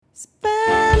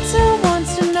Spencer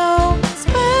wants to know.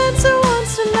 Spencer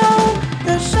wants to know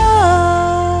the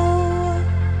show.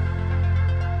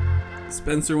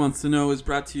 Spencer Wants to Know is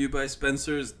brought to you by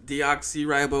Spencer's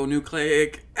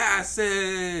deoxyribonucleic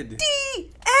acid.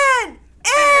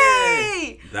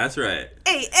 DNA! That's right.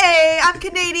 A, I'm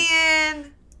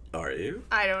Canadian. Are you?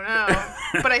 I don't know.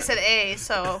 But I said A,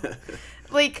 so.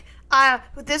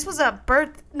 This was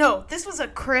a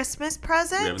Christmas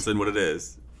present. We haven't said what it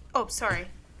is. Oh, sorry.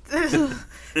 This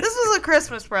was a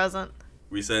Christmas present.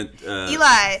 We sent...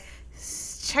 Eli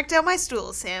checked out my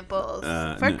stool samples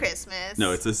for Christmas.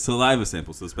 No, it's a saliva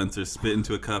sample. So Spencer spit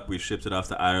into a cup. We shipped it off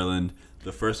to Ireland.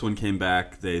 The first one came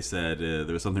back. They said there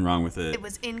was something wrong with it. It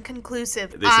was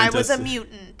inconclusive. I was a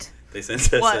mutant. They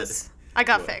sent us... I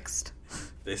got fixed.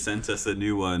 They sent us a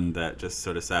new one that just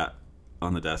sort of sat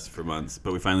on the desk for months.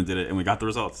 But we finally did it, and we got the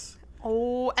results.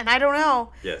 Oh, and I don't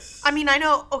know. Yes. I mean, I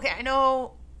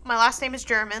know my last name is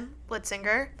German,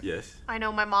 Blitzinger. Yes. I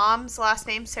know my mom's last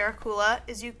name, Sarah Kula,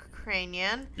 is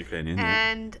Ukrainian.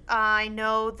 And I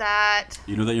know that...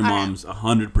 You know that your mom's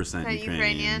 100%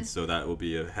 Ukrainian, so that will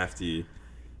be a hefty,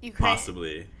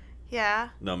 possibly,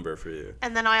 number for you.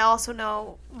 And then I also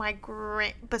know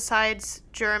besides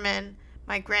German,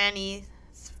 my granny's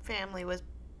family was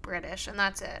British, and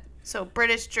that's it. So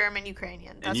British, German,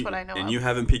 Ukrainian. That's what I know. And you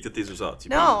haven't peeked at these results.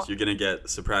 You promise. You're going to get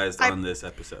surprised on this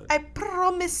episode. I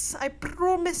promise.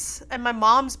 And my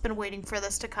mom's been waiting for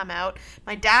this to come out.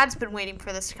 My dad's been waiting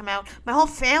for this to come out. My whole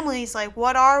family's like,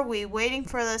 what are we? Waiting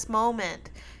for this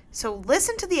moment. So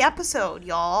listen to the episode,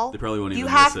 y'all. They probably won't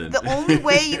even listen. The only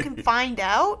way you can find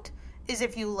out is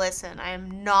if you listen.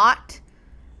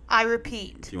 I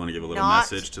repeat. Do you want to give a little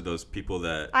message to those people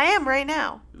that... I am right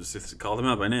now. Just call them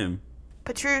out by name.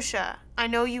 Patricia, I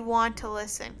know you want to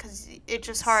listen because it's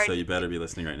just hard. So you better be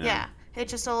listening right now. Yeah,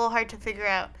 it's just a little hard to figure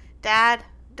out. Dad,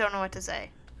 don't know what to say.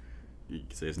 You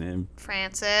can say his name.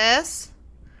 Francis.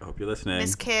 I hope you're listening.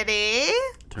 Miss Kitty.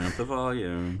 Turn up the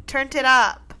volume. Turned it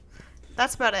up.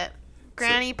 That's about it.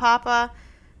 Granny, Papa,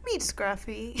 meet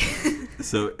Scruffy.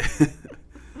 So,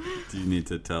 do you need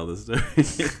to tell the story?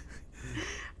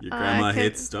 Your grandma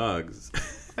hates dogs.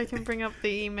 I can bring up the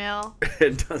email.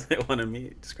 And doesn't want to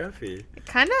meet Scruffy.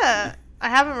 I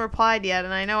haven't replied yet,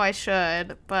 and I know I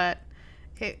should, but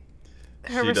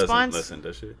her response... Doesn't listen,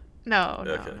 does she? No.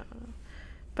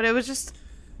 But it was just...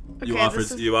 Okay, you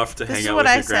offered to hang out with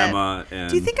your grandma. And...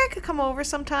 Do you think I could come over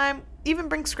sometime? Even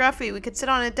bring Scruffy. We could sit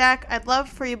on a deck. I'd love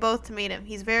for you both to meet him.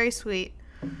 He's very sweet.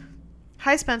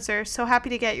 Hi, Spencer. So happy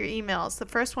to get your emails. The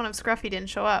first one of Scruffy didn't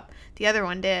show up. The other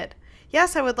one did.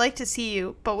 Yes, I would like to see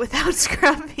you, but without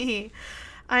Scruffy.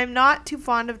 I'm not too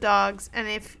fond of dogs, and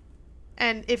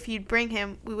if you'd bring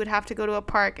him, we would have to go to a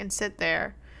park and sit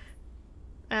there.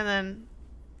 And then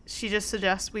she just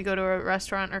suggests we go to a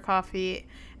restaurant or coffee,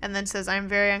 and then says, I'm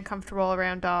very uncomfortable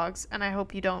around dogs, and I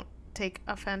hope you don't take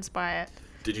offense by it.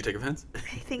 Did you take offense? I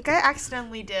think I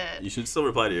accidentally did. You should still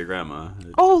reply to your grandma.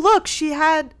 Oh, look, she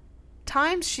had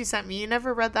times she sent me. You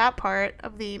never read that part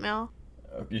of the email.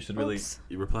 You should really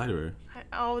reply to her.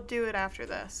 I'll do it after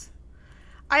this.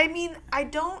 I mean, I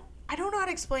don't know how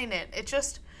to explain it. It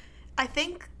just, I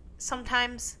think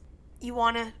sometimes you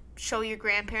want to show your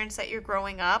grandparents that you're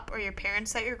growing up or your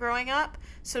parents that you're growing up.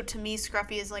 So to me,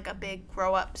 Scruffy is like a big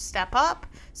grow up step up.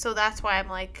 So that's why I'm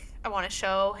like, I want to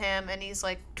show him, and he's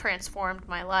like transformed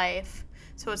my life.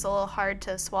 So it's a little hard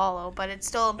to swallow, but it's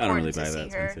still important to see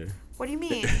her. Spencer. What do you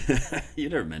mean? You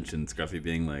never mentioned Scruffy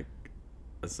being like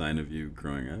a sign of you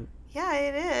growing up. Yeah,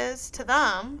 it is to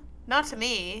them, not to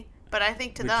me, but I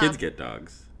think to them. Kids get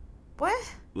dogs.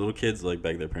 What? Little kids like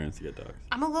beg their parents to get dogs.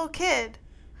 I'm a little kid.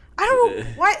 I don't know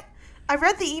what. I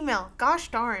read the email. Gosh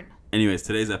darn. Anyways,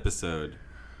 today's episode,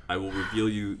 I will reveal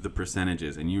you the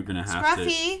percentages, and you're gonna have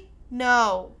Scruffy,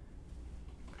 no.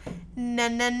 No.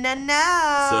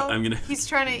 So I'm gonna. He's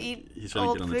trying to eat. He's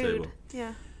trying to get on the table.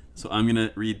 Yeah. So I'm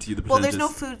gonna read to you the percentages. Well,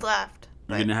 there's no food left.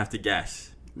 You're gonna have to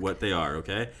guess what they are,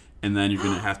 okay? And then you're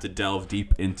going to have to delve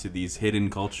deep into these hidden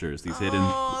cultures,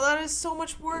 Oh, that is so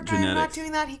much work. Genetics. I'm not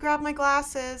doing that. He grabbed my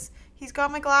glasses. He's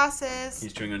got my glasses.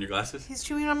 He's chewing on your glasses? He's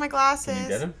chewing on my glasses. Can you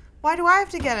get him? Why do I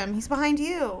have to get him? He's behind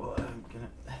you. Well, I'm going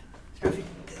to...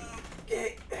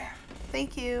 Okay.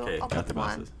 Thank you. Okay, I'll got put the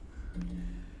them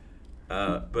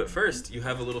glasses. But first, you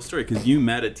have a little story, because you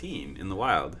met a teen in the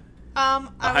wild. I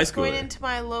was going into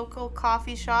my local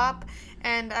coffee shop,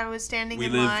 and I was standing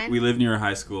in line. We live near a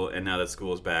high school, and now that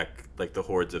school is back, like the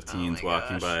hordes of teens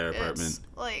walking by our apartment. It's,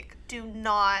 like, do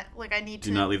not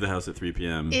leave the house at 3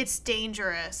 p.m. It's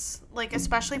dangerous, like,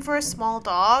 especially for a small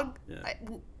dog. Yeah.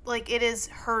 It is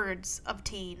herds of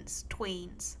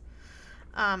tweens.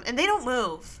 And they don't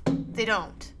move. They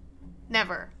don't.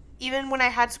 Never. Even when I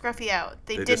had Scruffy out,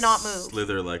 they did not move.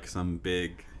 Slither like some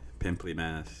big pimply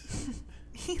mass.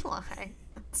 Eli.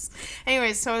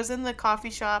 Anyways, so I was in the coffee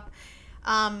shop,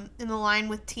 in the line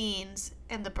with teens,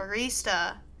 and the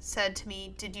barista said to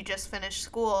me, "Did you just finish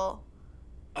school?"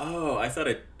 Oh, I thought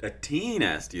a teen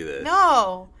asked you this.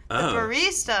 No, the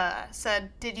barista said,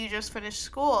 "Did you just finish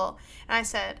school?" And I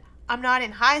said, "I'm not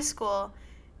in high school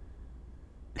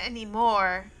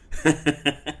anymore."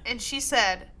 And she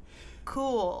said,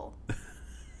 "Cool."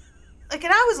 Like,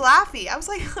 and I was laughing. I was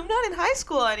like, "I'm not in high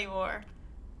school anymore."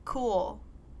 Cool.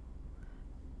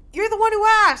 You're the one who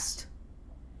asked,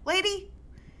 lady.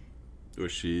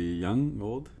 Was she young,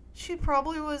 old? She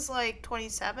probably was like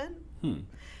 27.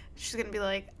 She's going to be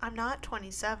like, "I'm not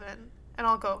 27. And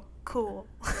I'll go, "Cool."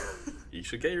 You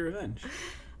should get your revenge.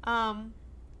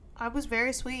 I was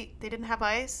very sweet. They didn't have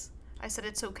ice. I said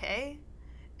it's okay.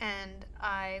 And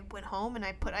I went home and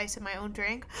I put ice in my own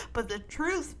drink. But the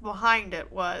truth behind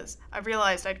it was I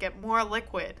realized I'd get more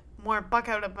liquid, more buck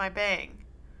out of my bang.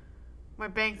 My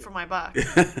bang for my buck.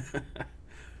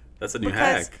 That's a new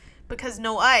hack. Because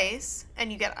no ice,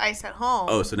 and you get ice at home.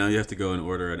 Oh, so now you have to go and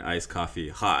order an iced coffee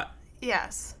hot.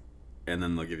 Yes. And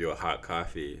then they'll give you a hot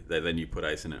coffee. Then you put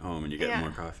ice in at home and you get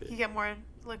more coffee. You get more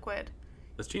liquid.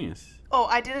 That's genius. Oh,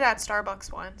 I did it at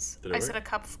Starbucks once. Did it work? I set a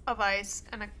cup of ice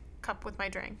and a cup with my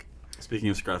drink. Speaking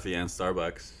of Scruffy and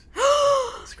Starbucks,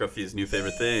 Scruffy's new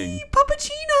favorite thing.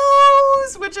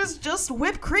 Puppuccinos, which is just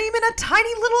whipped cream in a tiny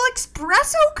little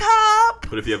espresso cup.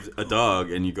 But if you have a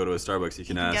dog and you go to a Starbucks, you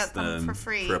can ask them for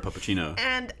free for a puppuccino.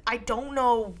 And I don't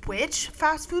know which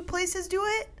fast food places do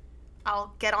it.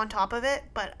 I'll get on top of it,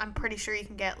 but I'm pretty sure you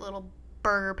can get little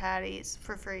burger patties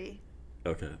for free.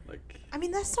 Okay, I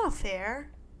mean, that's not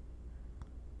fair.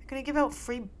 You're gonna give out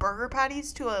free burger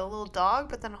patties to a little dog,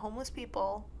 but then homeless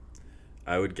people.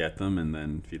 I would get them and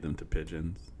then feed them to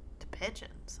pigeons. To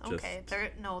pigeons? Okay.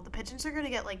 The pigeons are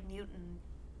gonna get like mutant.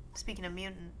 Speaking of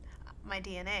mutant, my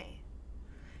DNA.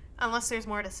 Unless there's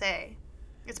more to say.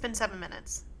 It's been 7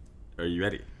 minutes. Are you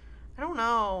ready? I don't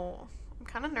know. I'm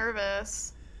kind of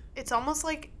nervous. It's almost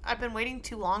like I've been waiting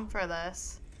too long for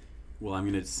this. Well, I'm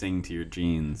gonna sing to your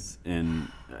genes, and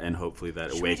hopefully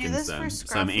that awakens them.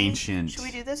 Some ancient. Should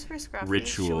we do this for Scruffy?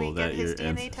 Ritual Should we that get his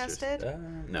your DNA ancestors...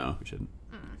 tested? No, we shouldn't.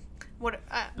 What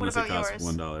Unless about it costs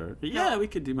yours? $1. Yeah, we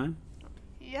could do mine.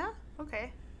 Yeah.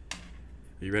 Okay.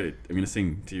 Are you ready? I'm gonna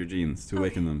sing to your genes to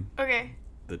awaken them. Okay.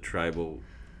 The tribal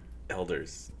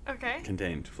elders. Okay.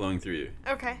 Contained, flowing through you.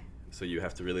 Okay. So you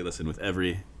have to really listen with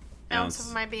every ounce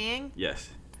of my being. Yes.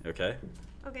 Okay.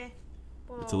 Okay.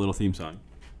 Whoa. It's a little theme song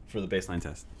for the baseline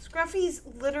test. Scruffy's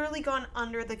literally gone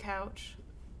under the couch.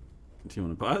 Do you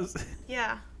want to pause?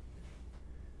 Yeah.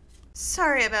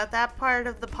 Sorry about that. Part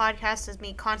of the podcast is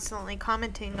me constantly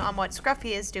commenting on what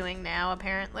Scruffy is doing now,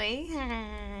 apparently.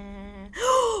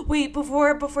 Wait,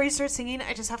 before you start singing,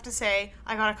 I just have to say,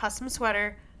 I got a custom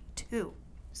sweater.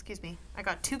 I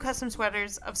got 2 custom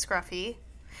sweaters of Scruffy.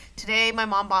 Today, my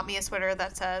mom bought me a sweater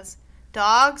that says,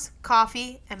 "Dogs,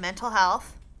 Coffee, and Mental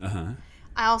Health." Uh-huh.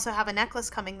 I also have a necklace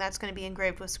coming that's going to be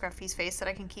engraved with Scruffy's face that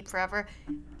I can keep forever.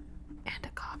 And a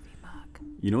coffee mug.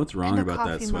 You know what's wrong about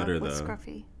that sweater, though?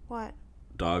 Scruffy. What?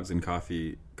 Dogs and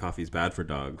coffee. Coffee's bad for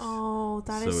dogs. Oh,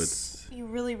 you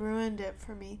really ruined it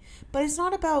for me. But it's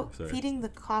not about feeding the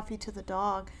coffee to the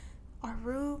dog. Our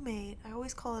roommate, I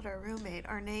always call it our roommate,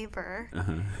 our neighbor.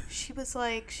 Uh-huh. She was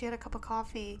like, she had a cup of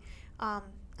coffee,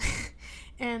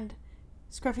 and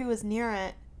Scruffy was near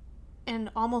it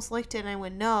and almost licked it, and I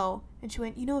went, "No." And she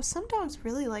went, "Some dogs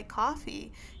really like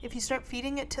coffee. If you start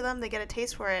feeding it to them, they get a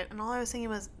taste for it." And all I was thinking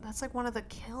was, that's like one of the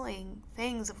killing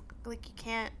things of, like,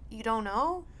 you don't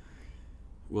know?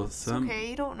 Well, it's okay,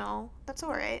 you don't know. That's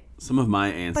all right. Some of my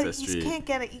ancestry... But you can't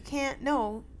get it. You can't,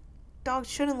 no. Dogs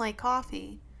shouldn't like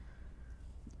coffee.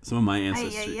 Some of my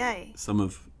ancestry... Some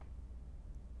of...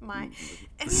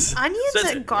 Onions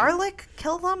and garlic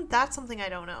kill them? That's something I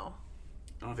don't know.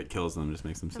 I don't know if it kills them, it just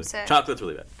makes them sick. Chocolate's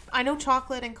really bad. I know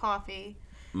chocolate and coffee.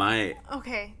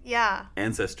 Okay, yeah.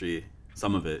 Ancestry,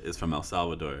 some of it is from El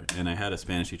Salvador, and I had a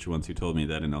Spanish teacher once who told me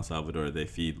that in El Salvador they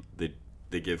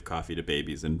give coffee to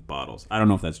babies in bottles. I don't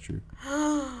know if that's true.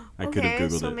 I could have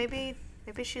Googled it. So maybe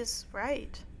she's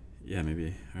right. Yeah,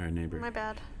 maybe our neighbor. My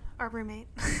bad. Our roommate.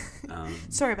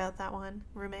 Sorry about that one,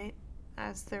 roommate,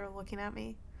 as they're looking at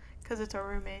me, because it's our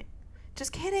roommate.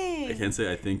 Just kidding. I can't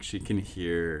say I think she can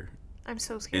hear... I'm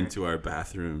so scared. Into our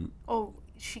bathroom. Oh,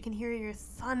 she can hear your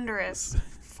thunderous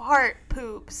fart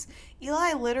poops.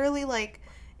 Eli literally, like,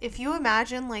 if you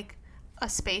imagine, like, a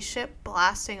spaceship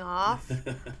blasting off,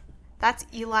 that's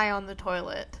Eli on the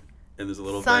toilet. And there's a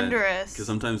little thunderous. Because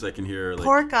sometimes I can hear, like...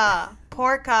 Porca.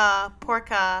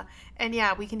 Porca. And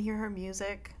yeah, we can hear her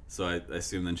music. So I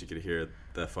assume then she could hear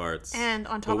the farts. And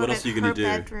on But top what of else it, are you gonna her do?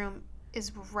 bedroom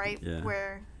is right Yeah.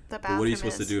 where the bathroom is. But what are you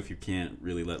supposed to do if you can't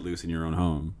really let loose in your own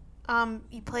home?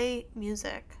 You play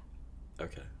music.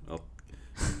 Okay.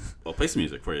 I'll play some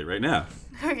music for you right now.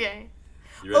 Okay.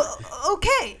 You ready?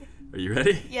 Okay. Are you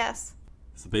ready? Yes.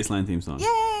 It's the baseline theme song.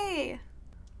 Yay!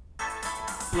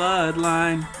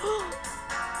 Bloodline.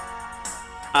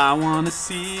 I want to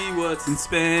see what's in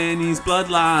Spenny's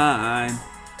bloodline.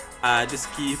 I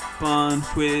just keep on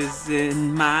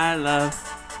quizzing my love.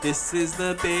 This is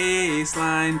the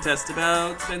baseline test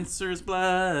about Spencer's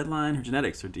bloodline. Her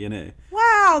genetics, her DNA.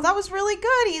 Wow, that was really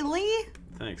good, Ely.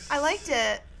 Thanks. I liked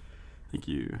it. Thank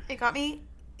you. It got me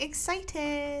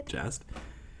excited. Jazzed?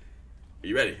 Are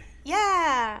you ready?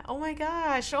 Yeah. Oh my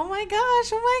gosh. Oh my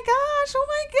gosh. Oh my gosh. Oh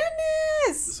my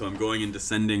goodness. So I'm going in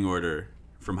descending order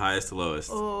from highest to lowest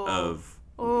of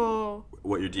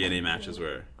what your DNA matches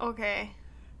were. Okay.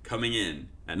 Coming in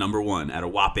at number 1 at a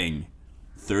whopping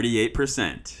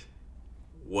 38%.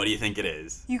 What do you think it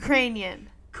is? Ukrainian.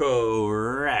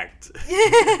 Correct.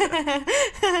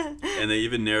 And they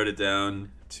even narrowed it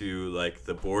down to like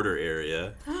the border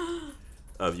area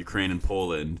of Ukraine and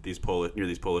Poland. Near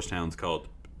these Polish towns called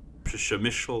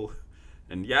Przemysl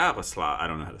and Yaroslav. I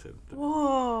don't know how to say it.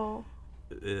 Whoa.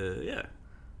 Yeah.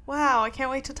 Wow, I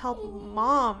can't wait to tell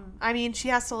Mom. I mean, she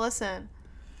has to listen.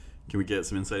 Can we get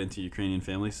some insight into Ukrainian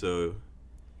family? So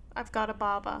I've got a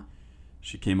baba.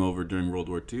 she came over during World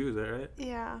War II, is that right?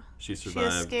 Yeah. She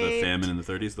survived the famine in the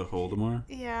 30s, the Holodomor?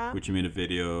 Yeah. Which you made a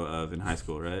video of in high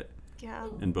school, right? Yeah.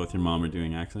 And both your mom are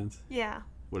doing accents? Yeah.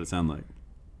 What did it sound like?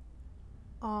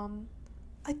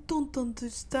 I don't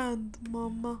understand,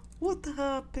 Mama. What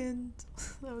happened?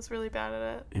 I was really bad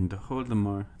at it. In the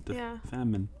Holodomor, the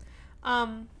famine.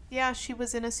 Yeah, she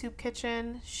was in a soup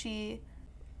kitchen. She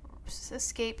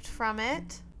escaped from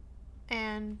it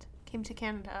and came to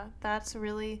Canada. That's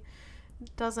really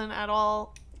doesn't at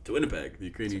all. To Winnipeg, the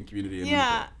Ukrainian community in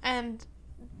Yeah, Winnipeg. and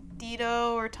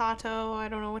Dito or Tato, I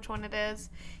don't know which one it is.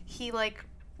 He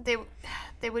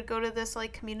they would go to this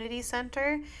like community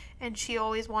center, and she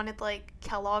always wanted like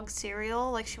Kellogg's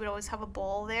cereal. Like she would always have a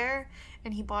bowl there,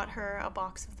 and he bought her a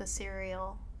box of the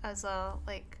cereal as a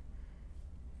like.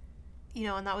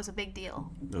 And that was a big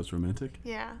deal. That was romantic?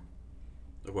 Yeah.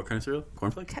 What kind of cereal?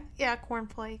 Cornflakes? Yeah,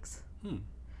 cornflakes.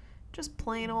 Just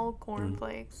plain old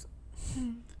cornflakes.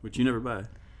 Which you never buy.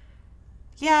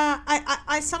 Yeah,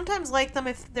 I sometimes like them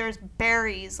if there's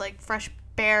berries, like fresh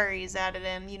berries added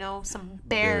in, some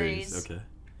berries. Okay. Are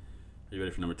you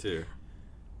ready for number 2?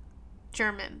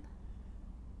 German.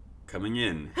 Coming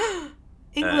in.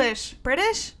 English.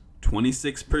 British?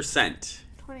 26%.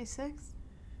 26?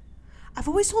 I've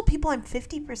always told people I'm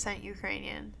 50%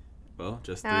 Ukrainian. Well,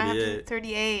 just Now 38. I have to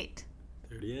 38.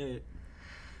 38.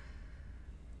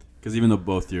 Because even though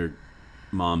both your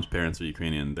mom's parents are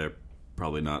Ukrainian, they're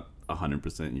probably not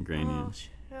 100% Ukrainian.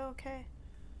 Oh, okay.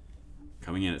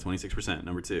 Coming in at 26%,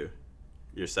 number 2.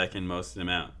 Your second most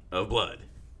amount of blood.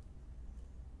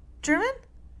 German?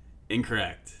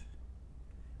 Incorrect.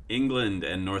 England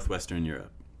and Northwestern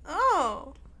Europe.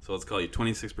 Oh. So let's call you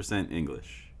 26%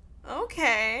 English.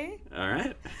 Okay. All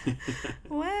right.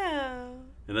 Wow.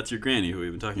 And that's your granny who we've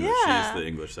been talking about. She's the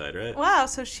English side, right? Wow,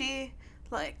 so she,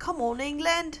 come on,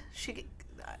 England.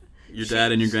 Your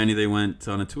dad and your granny, they went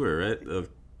on a tour, right, of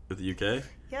the UK?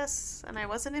 Yes, and I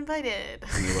wasn't invited.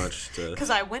 And they watched... Because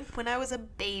I went when I was a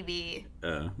baby.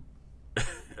 Oh,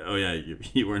 yeah,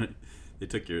 you weren't... They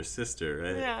took your sister,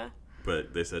 right? Yeah.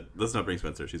 But they said, let's not bring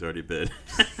Spencer. She's already been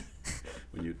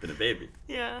when you'd been a baby.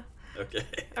 Yeah. Okay.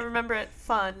 I remember it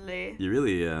fondly. You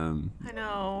really... I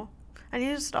know. I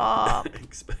need to stop.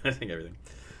 Exposing everything.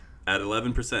 At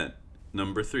 11%,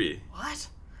 number 3. What?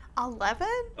 11?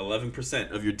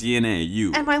 11% of your DNA,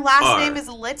 you And my last name is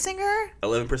Litzinger?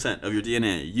 11% of your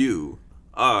DNA, you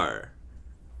are...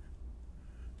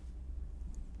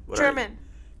 What German.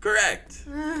 Correct.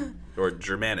 Or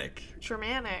Germanic.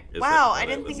 Germanic. Is Wow, that I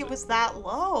didn't think it was that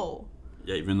low.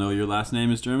 Yeah, even though your last name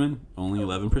is German, only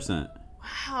 11%.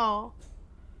 Wow.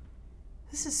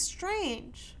 This is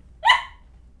strange.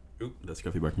 Oop, that's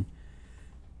Scruffy barking.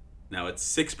 Now it's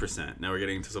 6%. Now we're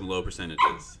getting into some low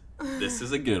percentages. This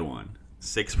is a good one.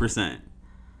 6%.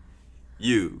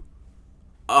 You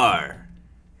are...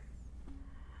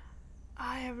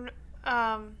 I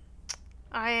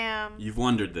am... You've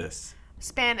wondered this.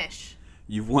 Spanish.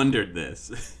 You've wondered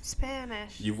this.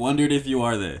 Spanish. You've wondered if you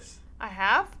are this. I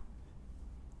have?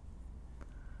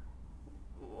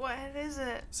 What is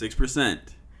it? 6%.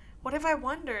 What have I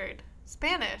wondered?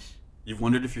 Spanish. You've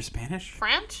wondered if you're Spanish?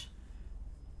 French?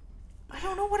 I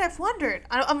don't know what I've wondered.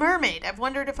 A mermaid. I've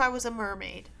wondered if I was a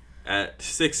mermaid. At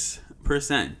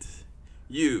 6%,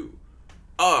 you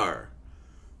are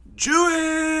Jewish.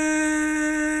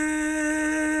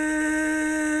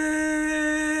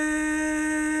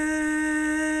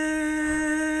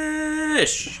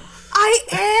 I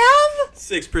am?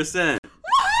 6%.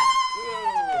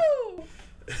 Woo!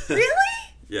 Really?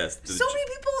 Yes. So many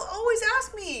people always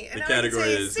ask me, and The I category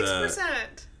would is, say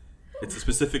 6%. It's a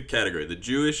specific category. The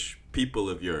Jewish people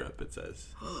of Europe, it says.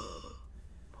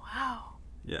 Wow.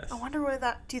 Yes. I wonder where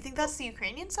that... Do you think that's the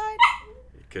Ukrainian side?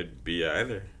 It could be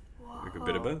either. Whoa. Like a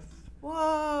bit of both.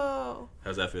 Whoa.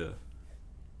 How's that feel?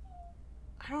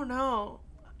 I don't know.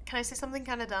 Can I say something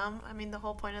kind of dumb? I mean, the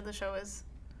whole point of the show is...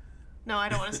 No, I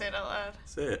don't want to say it out loud.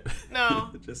 Say it.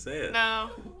 No. Just say it. No.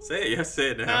 Say it. You have to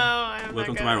say it now. No, I'm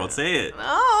Welcome not to my gonna. world. Say it.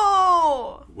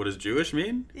 No. What does Jewish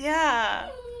mean? Yeah.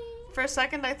 For a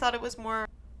second, I thought it was more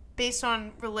based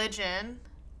on religion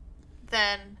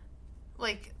than,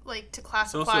 like to It's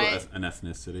classify... also an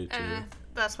ethnicity, too.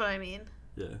 That's what I mean.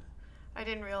 Yeah. I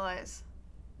didn't realize.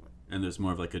 And there's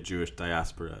more of like a Jewish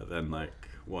diaspora than like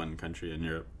one country in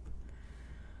Europe.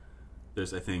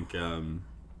 There's, I think...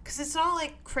 Because it's not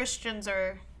like Christians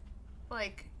are,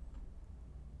 like,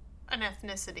 an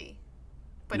ethnicity.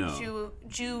 But No.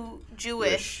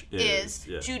 Jewish is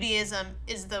yeah. Judaism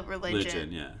is the religion.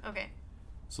 Religion, yeah. Okay.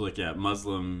 So, like, yeah,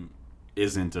 Muslim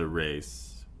isn't a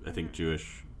race. I think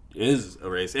Jewish is a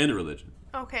race and a religion.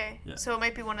 Okay. Yeah. So it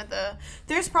might be one of the...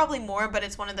 There's probably more, but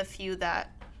it's one of the few that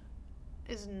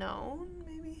is known,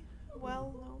 maybe?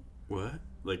 Well known. What?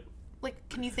 Like,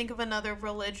 Can you think of another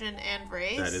religion and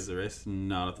race? that is a race?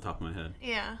 Not at the top of my head.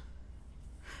 Yeah.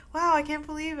 Wow, I can't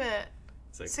believe it.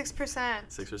 It's like 6%.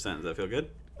 6%. Does that feel good?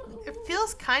 It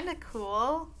feels kind of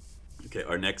cool. Okay,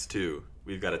 our next two.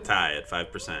 We've got a tie at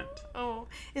 5%. Oh,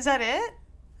 is that it?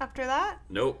 After that?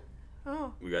 Nope.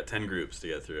 Oh, We got 10 groups to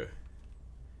get through.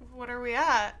 what are we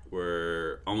at?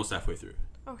 We're almost halfway through.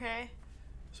 Okay.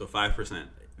 So 5%.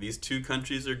 These two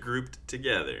countries are grouped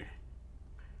together.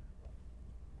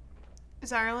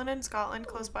 Is Ireland and Scotland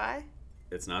close by?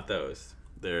 It's not those.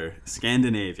 They're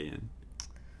Scandinavian.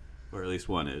 Or at least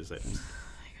one is, I think.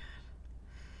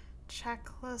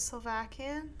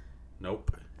 Czechoslovakian?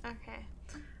 Nope. Okay.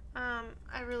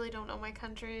 I really don't know my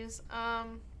countries.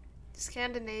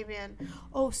 Scandinavian.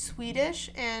 Oh, Swedish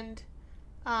and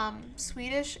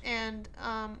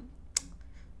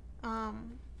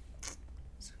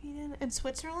Sweden and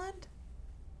Switzerland?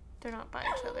 They're not by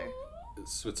each other.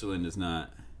 Switzerland is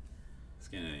not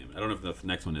Scandinavian. I don't know if the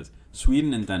next one is.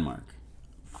 Sweden and Denmark.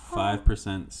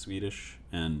 5% Swedish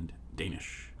and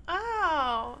Danish.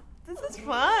 Oh, this is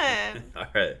fun. All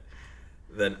right.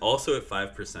 Then also at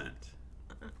 5%,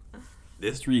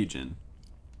 this region,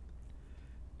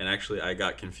 and actually I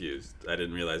got confused. I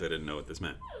didn't realize I didn't know what this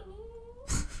meant.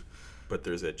 But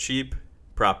there's a cheap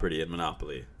property in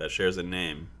Monopoly that shares a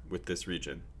name with this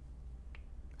region.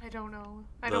 I don't know.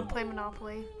 I don't play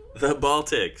Monopoly. The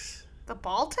Baltics. The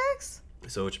Baltics?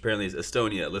 So which apparently is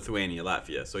Estonia, Lithuania,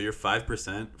 Latvia. So you're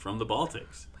 5% from the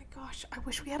Baltics. My gosh, I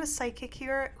wish we had a psychic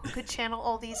here who could channel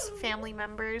all these family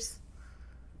members.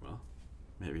 Well,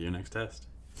 maybe your next test.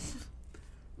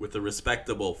 With a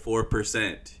respectable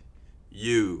 4%,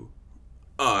 you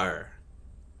are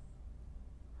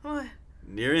What?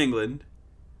 near England.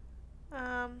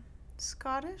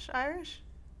 Scottish? Irish?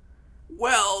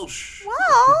 Welsh.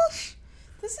 Welsh?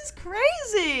 This is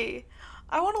crazy.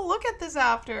 I want to look at this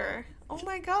after. Oh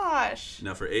my gosh.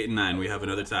 Now for 8 and 9, we have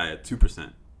another tie at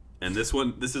 2%. And this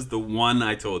is the one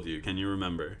I told you. Can you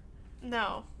remember?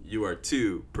 No. You are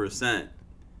 2%.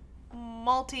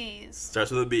 Maltese.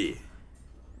 Starts with a B.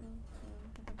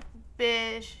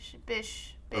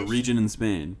 Bish. A region in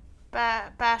Spain.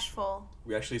 Bashful.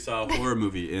 We actually saw a horror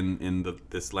movie in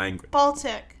this language.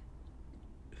 Baltic.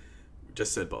 We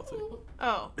just said Baltic.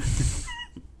 Oh.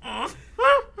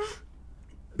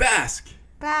 Basque.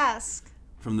 Basque.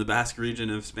 From the Basque region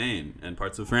of Spain and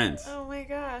parts of France. Oh my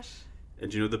gosh.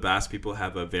 And do you know the Basque people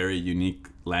have a very unique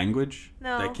language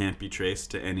No. that can't be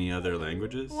traced to any other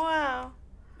languages? Wow.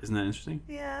 Isn't that interesting?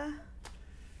 Yeah.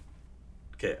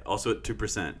 Okay, also at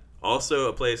 2%. Also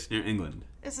a place near England.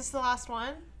 Is this the last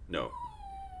one? No.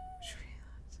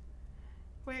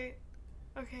 Wait.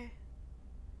 Okay.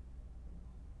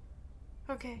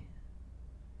 Okay.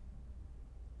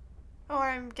 Oh,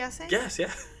 I'm guessing? Yes,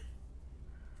 yeah.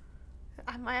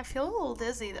 I feel a little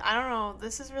dizzy. I don't know.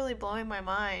 This is really blowing my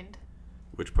mind.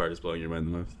 Which part is blowing your mind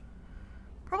the most?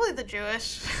 Probably the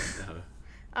Jewish.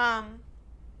 I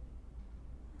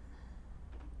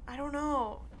don't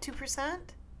know. 2%?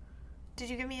 Did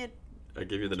you give me a... I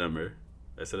gave you the number.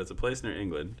 I said it's a place near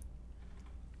England.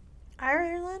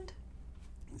 Ireland?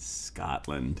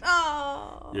 Scotland.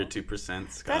 Oh. You're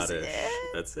 2% Scottish.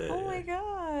 That's it. Oh my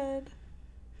god.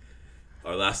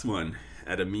 Our last one.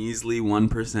 At a measly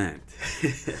 1%.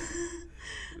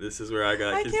 This is where I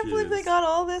got confused. I can't believe they got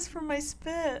all this from my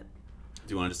spit.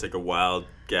 Do you want to just take a wild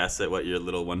guess at what your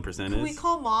little 1% is? Can we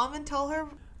call Mom and tell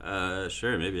her?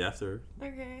 Sure, maybe after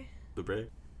Okay. the break.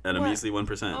 At a measly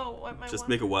 1%. Oh, what my Just one?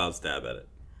 make a wild stab at it.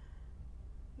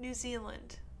 New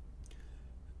Zealand.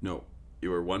 No,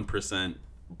 you were 1%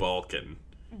 Balkan.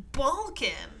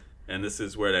 Balkan? And this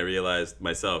is where I realized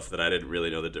myself that I didn't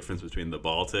really know the difference between the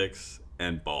Baltics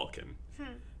and Balkan.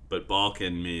 But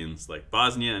Balkan means like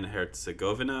Bosnia and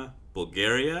Herzegovina,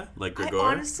 Bulgaria, like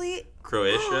Gregor,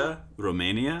 Croatia,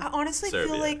 Romania. I honestly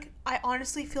Serbia.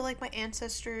 feel like my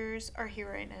ancestors are here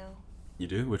right now. You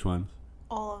do? Which ones?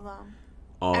 All of them.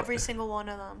 All, Every single one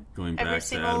of them. Going every back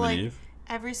single, to Adam like, and Eve?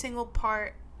 Every single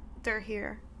part, they're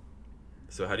here.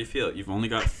 So how do you feel? You've only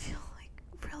got... I feel like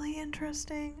really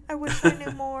interesting. I wish I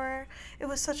knew more. It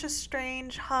was such a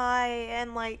strange high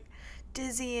and like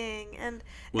dizzying and...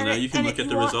 Well, and now you can look at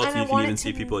the results and you can even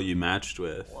see people you matched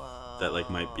with. Whoa. That like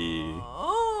might be...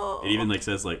 It even like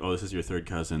says like, oh, this is your third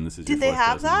cousin. This is Did your fourth they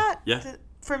have cousin. that? Yeah.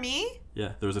 For me?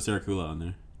 Yeah, there was a Saracula on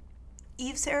there.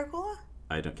 Eve Saracula?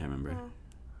 Can't remember. Oh.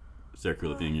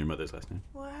 Saracula being your mother's last name.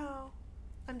 Wow.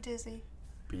 I'm dizzy.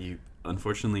 But you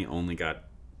unfortunately only got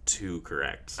 2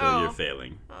 correct, so you're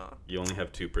failing. Oh. You only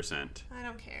have 2%. I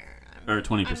don't care. Or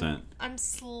 20%. I'm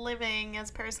sliving,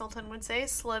 as Paris Hilton would say.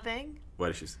 Sliving.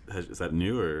 Why did is that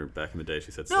new or back in the day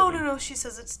she said No, sliving? no. She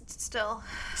says it's still.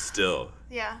 Still.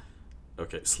 Yeah.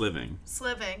 Okay, sliving.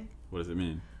 Sliving. What does it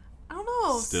mean? I don't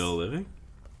know. Still living?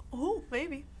 Oh,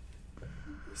 maybe.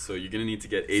 So you're going to need to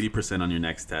get 80% on your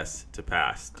next test to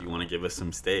pass. Do you want to give us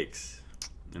some stakes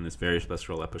in this very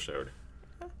special episode?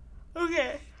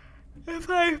 Okay. If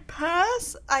I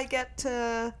pass, I get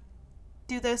to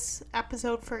do this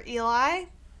episode for Eli.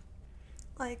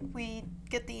 Like, we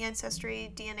get the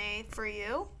Ancestry DNA for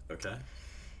you. Okay.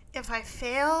 If I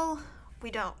fail,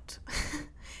 we don't.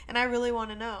 And I really want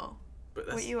to know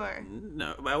what you are.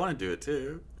 No, but I want to do it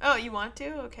too. Oh, you want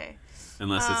to? Okay.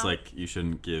 Unless it's like you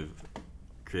shouldn't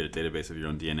create a database of your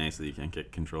own DNA so that you can't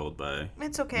get controlled by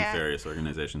it's okay. nefarious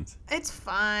organizations. It's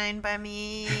fine by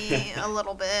me a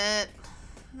little bit.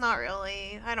 Not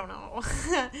really. I don't know.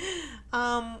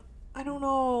 I don't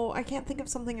know. I can't think of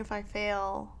something if I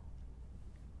fail.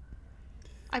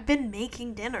 I've been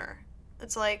making dinner.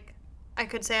 It's like I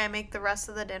could say I make the rest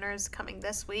of the dinners coming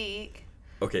this week.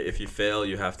 Okay, if you fail,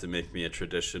 you have to make me a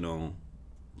traditional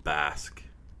Basque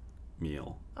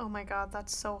meal. Oh my god,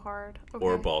 that's so hard. Okay.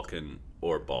 Or Balkan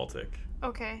or Baltic.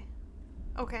 Okay.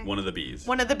 One of the B's.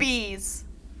 One of the B's.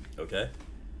 Okay?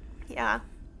 Yeah.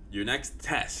 Your next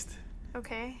test.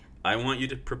 Okay. I want you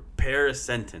to prepare a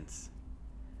sentence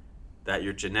that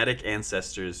your genetic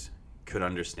ancestors could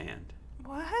understand.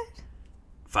 What?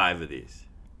 5 of these.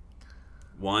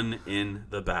 1 in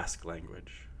the Basque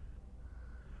language.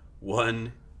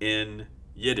 1 in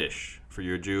Yiddish for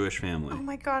your Jewish family. Oh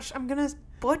my gosh, I'm gonna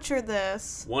butcher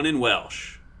this. 1 in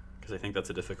Welsh, because I think that's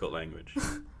a difficult language.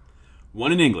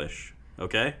 1 in English,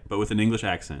 okay? But with an English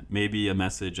accent. Maybe a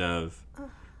message of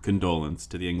condolence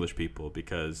to the English people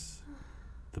because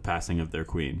the passing of their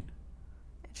queen.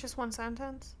 It's just one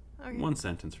sentence? Okay. 1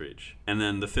 sentence for each. And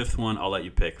then the 5th one, I'll let you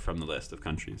pick from the list of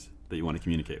countries that you want to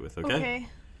communicate with, okay? Okay.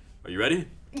 Are you ready?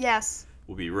 Yes.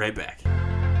 We'll be right back.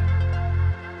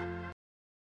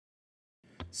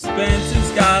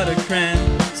 Spencer's got a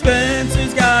creme.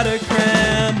 Spencer's got a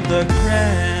creme. The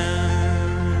creme.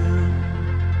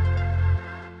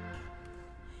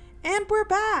 And we're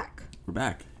back. We're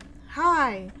back.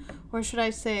 Hi. Or should I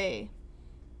say,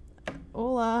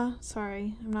 hola.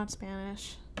 Sorry, I'm not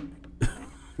Spanish.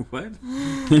 What?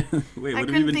 Wait, what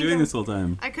have you been doing this whole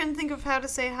time? I couldn't think of how to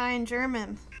say hi in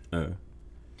German. Oh.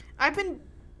 I've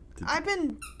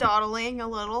been dawdling a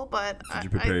little, but Did you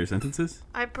prepare your sentences?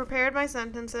 I prepared my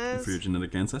sentences. For your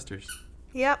genetic ancestors?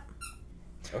 Yep.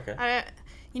 Okay.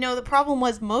 The problem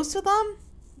was most of them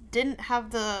didn't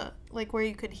have the, like, where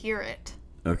you could hear it.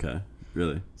 Okay.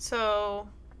 Really? So,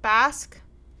 Basque.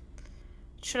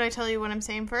 Should I tell you what I'm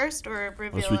saying first, or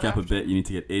reveal Let's recap it a bit. You need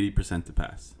to get 80% to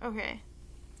pass. Okay.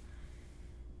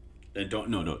 And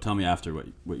don't tell me after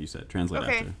what you said. Translate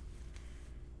Okay. after.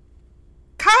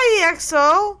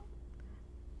 Kajexo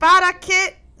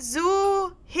Barakit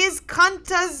zu his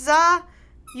kanta za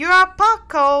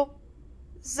Europako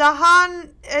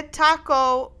Zahan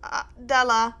etako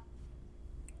della.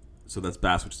 So that's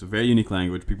Basque, which is a very unique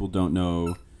language. People don't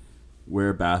know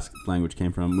where Basque language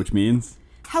came from, which means...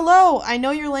 Hello, I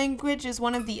know your language is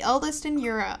one of the eldest in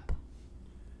Europe.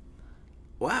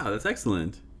 Wow, that's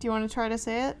excellent. Do you want to try to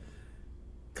say it?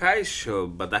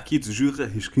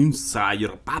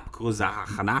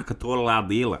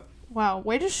 Wow,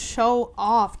 way to show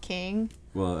off, King.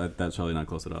 Well, that's probably not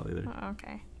close at all either. Oh,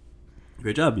 okay.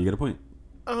 Great job. You get a point.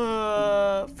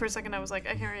 For a second I was like,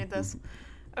 I can't read this.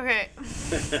 Okay.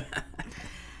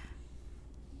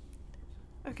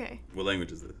 Okay. What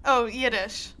language is this? Oh,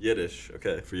 Yiddish. Yiddish.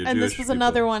 Okay, for your And Jewish this was people.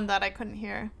 another one that I couldn't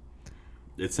hear.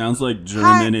 It sounds like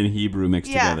German and Hebrew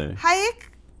mixed Yeah. together.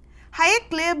 Hayek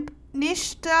leb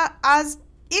nicht as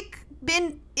ich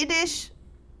bin Yiddish.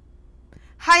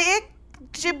 Hayek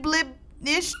blib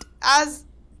nicht as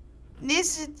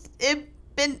nicht ich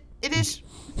bin Yiddish.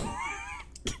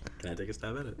 Can I take a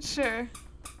stab at it? Sure.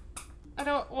 I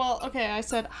don't. Well, okay. I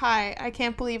said hi. I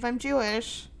can't believe I'm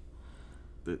Jewish.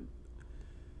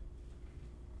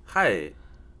 Hi,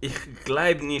 ich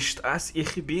glaub nicht, dass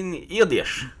ich bin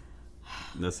Jiddisch.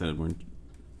 That sounded more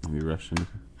maybe Russian.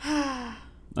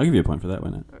 I'll give you a point for that. Why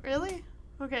not? Really?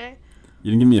 Okay.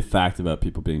 You didn't give me a fact about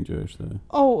people being Jewish, though.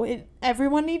 Oh,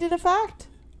 everyone needed a fact?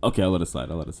 Okay, I'll let it slide.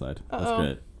 That's Uh-oh.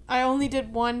 great. I only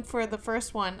did one for the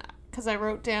first one because I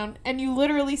wrote down, and you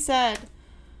literally said.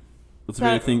 That's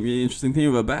a really interesting thing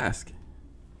about Basque.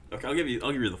 Okay, I'll give you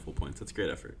the full points. That's a great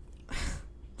effort.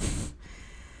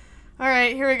 All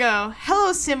right, here we go.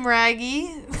 Hello,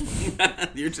 Simraggy.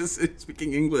 You're just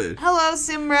speaking English. Hello,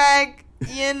 Simrag.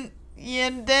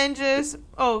 Yin dangerous.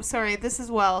 Oh, sorry, this is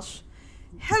Welsh.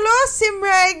 Hello,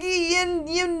 Simraggy.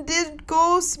 Yin did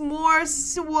ghost more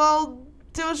swell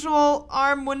visual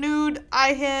arm wanud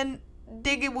Ihan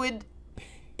diggywood.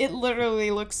 It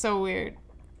literally looks so weird.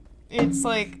 It's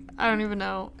like, I don't even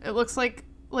know. It looks like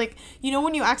you know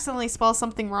when you accidentally spell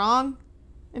something wrong?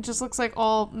 It just looks like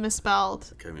all misspelled.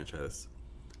 Okay, I'm gonna try this.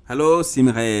 Hello,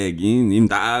 Simreg. Im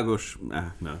Dagos.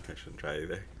 No, I shouldn't try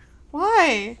either.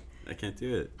 Why? I can't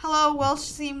do it. Hello, Welsh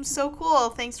seems so cool.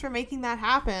 Thanks for making that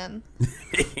happen.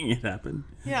 Making it happen.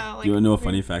 Yeah. Like, Do you want to know a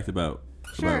funny fact about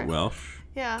Sure. Welsh?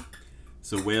 Yeah.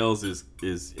 So Wales is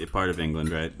a part of England,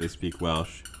 right? They speak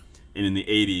Welsh. And in the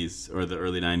 80s or the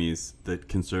early 90s, the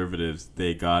Conservatives,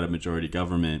 they got a majority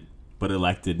government, but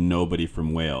elected nobody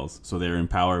from Wales. So they were in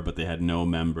power, but they had no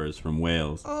members from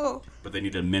Wales. Oh. But they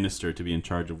needed a minister to be in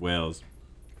charge of Wales.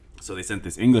 So they sent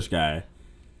this English guy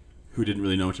who didn't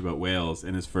really know much about Wales.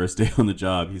 And his first day on the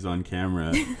job, he's on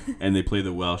camera, and they play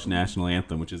the Welsh national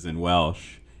anthem, which is in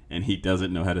Welsh. And he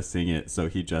doesn't know how to sing it, so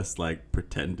he just,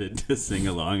 pretended to sing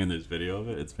along, and there's video of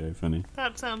it. It's very funny.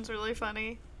 That sounds really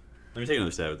funny. Let me take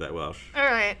another stab at that Welsh. All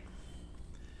right.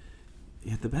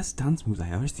 Yeah, the best dance moves I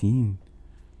ever seen.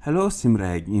 Hello,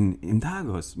 Simrag, in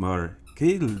Dagos, mar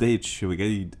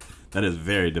That is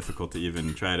very difficult to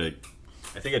even try to...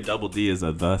 I think a double D is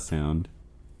a the sound.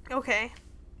 Okay.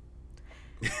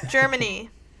 Germany.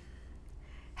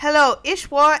 Hello, ich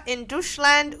war in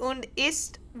Deutschland und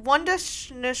ist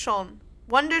wunderschön.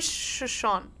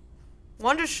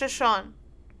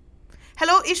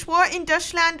 Hello, ich war in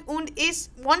Deutschland und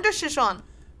ist wunderschön.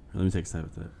 Let me take a stab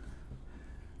at that.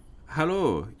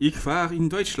 Hallo, ich war in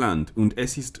Deutschland und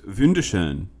es ist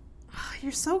wunderschön.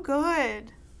 You're so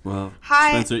good. Well,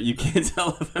 Hi. Spencer, you can't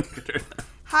tell if I'm good or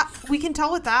not. We can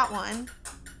tell with that one.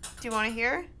 Do you want to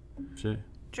hear? Sure.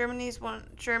 German is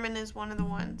one of the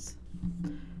ones.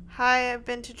 Hi, I've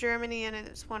been to Germany and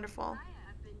it's wonderful.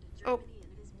 Oh,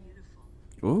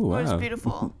 Oh, wow. it was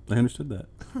beautiful. I understood that.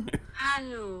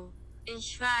 Hallo,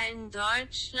 ich war in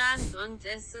Deutschland und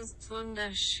es ist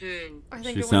wunderschön. I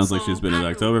think She it sounds was like she's so- been at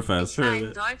Hallo, Oktoberfest. ich war Sure.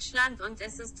 in Deutschland und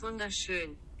es ist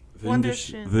wunderschön.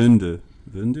 Wunderschön.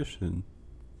 Wunderschön.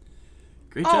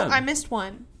 Great Oh, job. I missed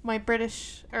one. My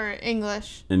British or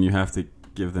English. And you have to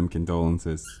give them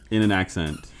condolences in an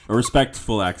accent, a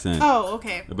respectful accent. Oh,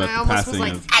 okay. About I the almost was passing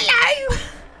like, of- hello.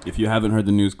 If you haven't heard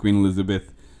the news, Queen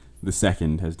Elizabeth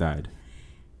II has died.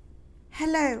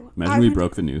 Hello. Imagine we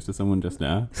broke the news to someone just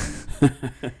now.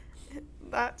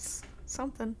 That's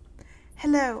something.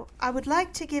 Hello. I would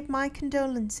like to give my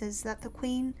condolences that the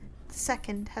Queen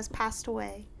II has passed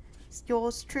away.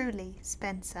 Yours truly,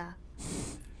 Spencer.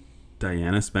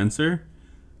 Diana Spencer?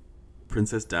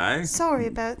 Princess Di? Sorry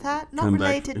about that. Not Come back.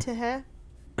 related to her.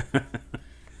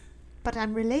 But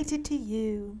I'm related to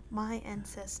you, my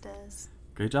ancestors.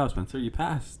 Great job, Spencer. You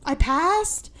passed. I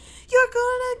passed? You're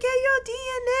gonna get your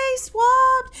DNA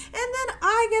swabbed, and then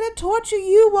I gotta torture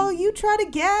you while you try to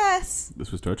guess.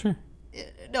 This was torture?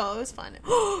 No, it was fun.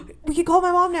 We can call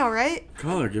my mom now, right?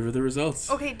 Call her. Give her the results.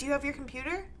 Okay, do you have your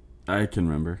computer? I can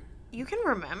remember. You can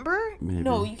remember? Maybe.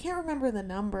 No, you can't remember the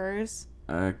numbers.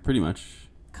 Pretty much.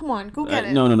 Come on, go get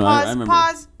it. No, Pause, I remember.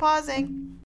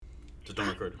 pausing. Just don't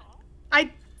record.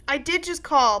 I did just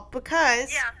call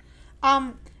because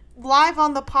live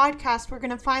on the podcast, we're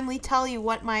going to finally tell you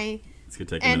what my It's gonna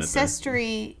take a minute there.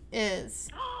 ancestry is.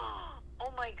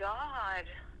 Oh my god.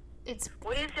 It's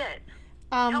What is it?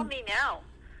 Tell um me now.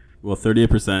 Well,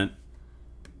 38%.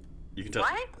 You can tell.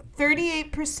 What?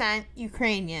 38%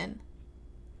 Ukrainian.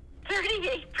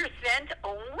 38%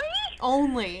 only?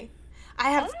 Only. I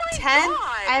have Oh my 10 God.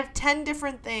 I have 10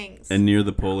 different things. And near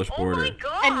the Polish Oh border. my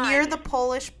god. And near the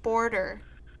Polish border.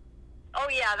 Oh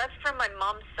yeah, that's from my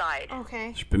mom's side.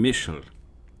 Okay. Spemischl.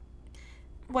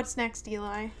 What's next,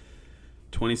 Eli?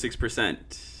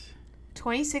 26%.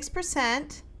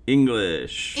 26%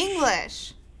 English.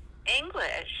 English.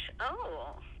 English.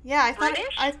 Oh. Yeah, I thought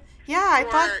British? I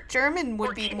Or- thought German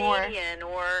would or be Canadian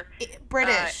more or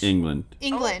British. England.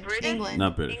 England. British? England.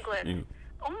 Not British. England.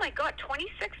 Oh my god,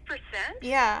 26%?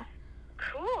 Yeah.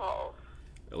 Cool.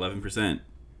 11%.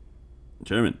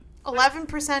 German.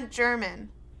 11% German.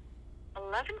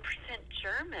 11%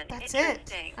 German. That's it.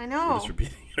 Interesting. I I'm know. just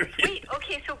repeating it. Wait,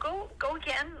 okay, so go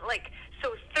again. Like,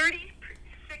 so 36%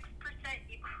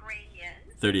 Ukrainian,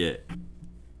 38.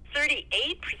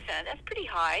 38%. That's pretty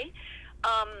high.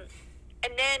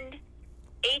 And then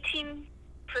 18%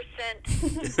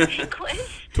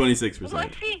 English. 26%.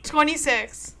 Let's see,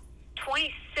 26.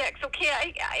 26. Okay,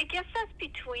 I guess that's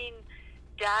between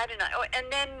Dad and I. Oh, and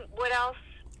then what else?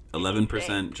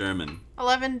 11% German.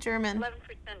 11 German. 11%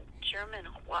 German.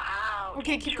 Wow.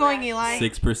 Okay, keep going, Eli.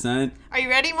 interesting. 6%. Are you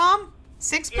ready, Mom?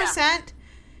 6%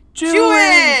 Jewish.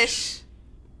 Jewish.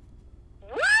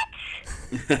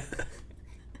 What?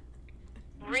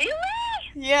 Really?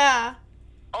 Yeah.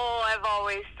 Oh, I've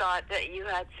always thought that you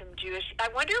had some Jewish. I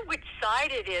wonder which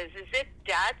side it is. Is it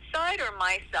Dad's side or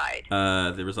my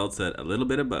side? The results said a little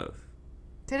bit of both.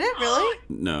 Did it really?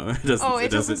 No, it doesn't. Oh, it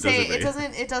doesn't say. agree.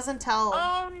 It doesn't tell.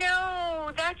 Oh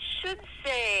no, that should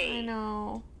say. I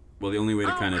know. Well, the only way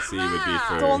to Oh, kind of see would be crap.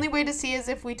 for. The only way to see is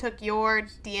if we took your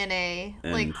DNA.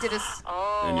 And- Like, did a.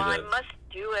 Oh, And you I did. must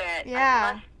do it.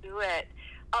 Yeah. I must do it.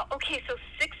 Okay, so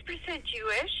 6%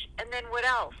 Jewish, and then what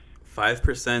else?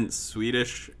 5%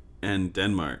 Swedish and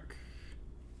Denmark.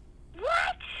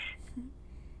 What?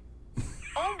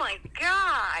 Oh my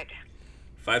God.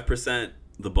 5%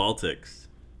 the Baltics.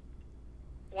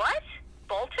 What?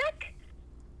 Baltic?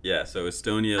 Yeah, so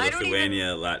Estonia, I don't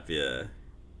Lithuania, Latvia.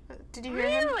 Did you hear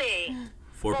him? Really?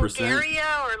 4%. Bulgaria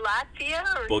or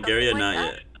Latvia or Bulgaria, something not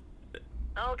like yet.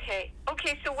 that? Okay.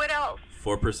 Okay, so what else?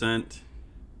 4%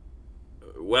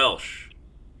 Welsh.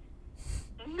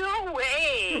 No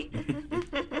way.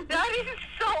 That is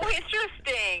so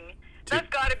interesting. That's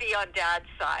got to be on Dad's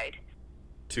side.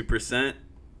 2%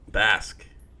 Basque.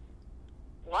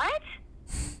 What?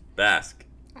 Basque.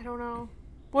 I don't know.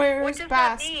 What Where's does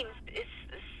Basque? that mean?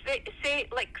 Say,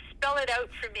 like, spell it out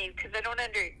for me because I don't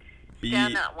understand B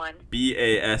that one.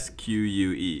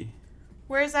 BASQUE.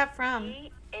 Where is that from?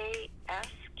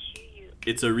 BASQU.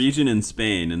 It's a region in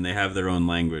Spain, and they have their own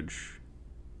language.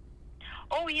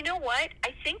 Oh, you know what?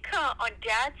 I think on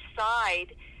Dad's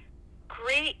side,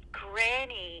 great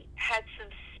granny had some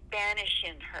Spanish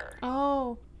in her.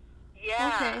 Oh.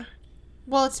 Yeah. Okay.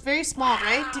 Well, it's very small,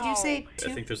 right? Did you say Wow. I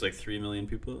 2? think there's like 3 million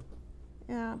people.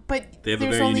 Yeah, but They have a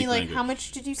there's very only unique like language. how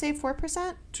much did you say?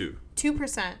 4%? 2.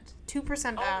 2%.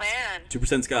 2% Oh Basque. man.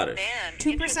 2% Scottish. Man.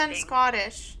 2% interesting.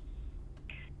 Scottish.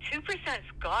 2%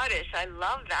 Scottish. I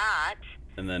love that.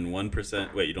 And then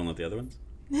 1%. Wait, you don't know the other ones?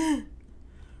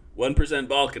 1%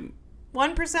 Balkan.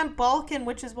 1% Balkan,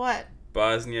 which is what?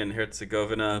 Bosnia and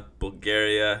Herzegovina,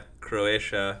 Bulgaria,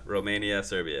 Croatia, Romania,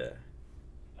 Serbia.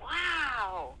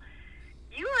 Wow.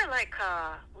 You are like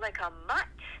a mutt.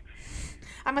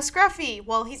 I'm a scruffy.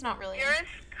 Well, he's not really. You're a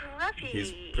scruffy.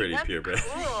 He's pretty That's purebred.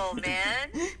 cool, man.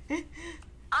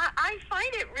 I find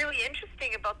it really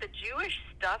interesting about the Jewish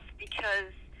stuff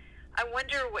because I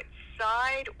wonder what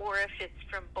side or if it's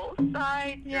from both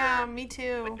sides. Yeah, or me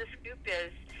too. what the scoop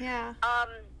is. Yeah.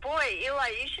 Boy, Eli,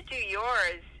 you should do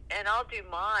yours and I'll do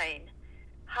mine.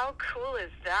 How cool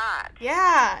is that?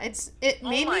 Yeah, it made Oh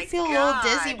me my feel a little God.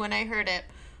 dizzy when I heard it.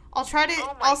 I'll try to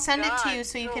Oh my I'll send it to God, you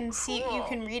so you so can see you cool.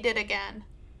 can read it again.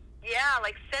 Yeah,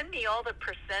 like send me all the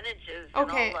percentages. And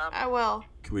Okay, I'll, I will.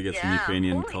 Can we get some Yeah,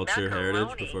 Ukrainian holy culture heritage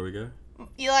macaroni. before we go?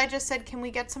 Eli just said, "Can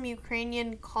we get some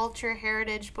Ukrainian culture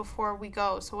heritage before we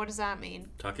go?" So what does that mean?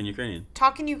 Talking Ukrainian.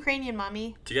 Talking Ukrainian,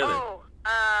 mommy. Together. Oh,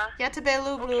 Ya tebe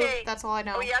lublю. Okay. That's all I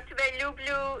know. Oh, я тебя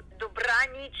люблю.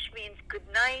 Добраніч means good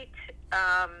night.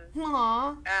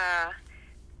 Aw.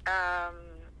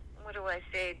 What do I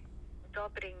say?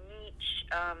 Добрый ніч.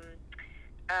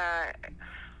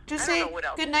 Just I don't say know what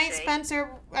else good to night, say. Spencer.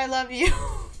 I love you.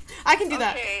 I can do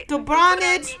that. Okay.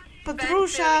 Dobranic, Dobranic,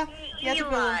 Patrusha. Spencer, Ya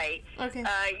tebe Eli. Okay.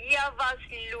 Ja was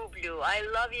lublю. I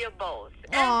love you both.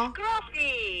 Aw. And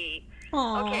Scruffy.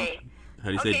 Aw. Okay. How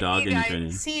do you say Okay, dog see in you guys.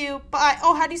 Ukrainian? See you. Bye.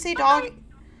 Oh, how do you say dog? Bye.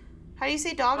 How do you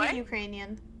say dog What? in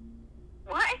Ukrainian?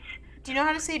 What? Do you know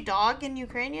how to say dog in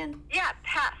Ukrainian? Yeah,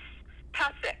 pass.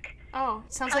 Pasik. Oh,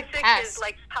 it sounds like Pasik pass. is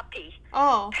like puppy.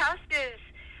 Oh. Pass,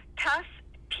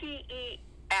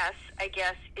 P-E-S, I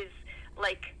guess, is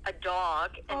like a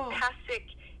dog, and Oh. Pasik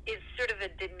is sort of a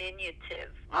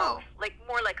diminutive Oh. of, like,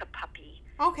 more like a puppy.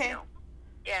 Okay. You know?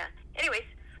 Yeah. Anyways.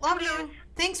 Love toodles. you.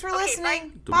 Thanks for Okay,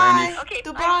 listening. bye. Bye. Okay,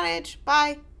 bye. Dobranich.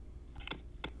 Bye.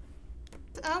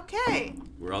 Okay.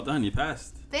 We're all done. You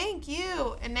passed. Thank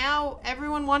you. And now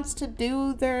everyone wants to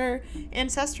do their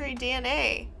Ancestry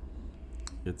DNA.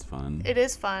 It's fun It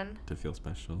is fun. to feel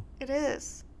special. It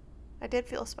is. I did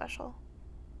feel special.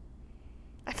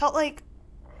 I felt like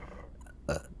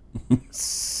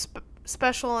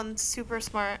special and super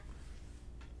smart.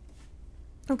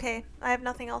 Okay, I have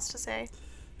nothing else to say.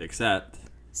 Except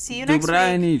See you next week.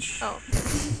 Dobranich. Oh,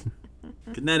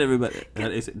 Good night, everybody.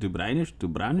 Is it Dobranich?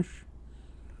 Dobranich?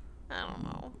 I don't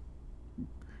know.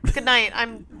 Good night.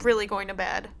 I'm really going to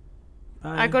bed.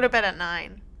 Bye. I go to bed at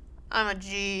 9. I'm a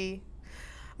G.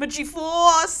 I'm a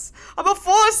G-force. I'm a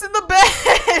force in the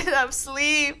bed. I'm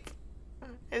asleep.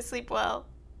 I sleep well.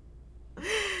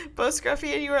 Both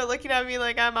Scruffy and you are looking at me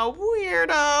like I'm a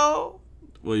weirdo.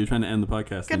 Well, you're trying to end the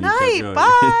podcast. Good and you kept night. going.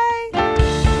 Bye.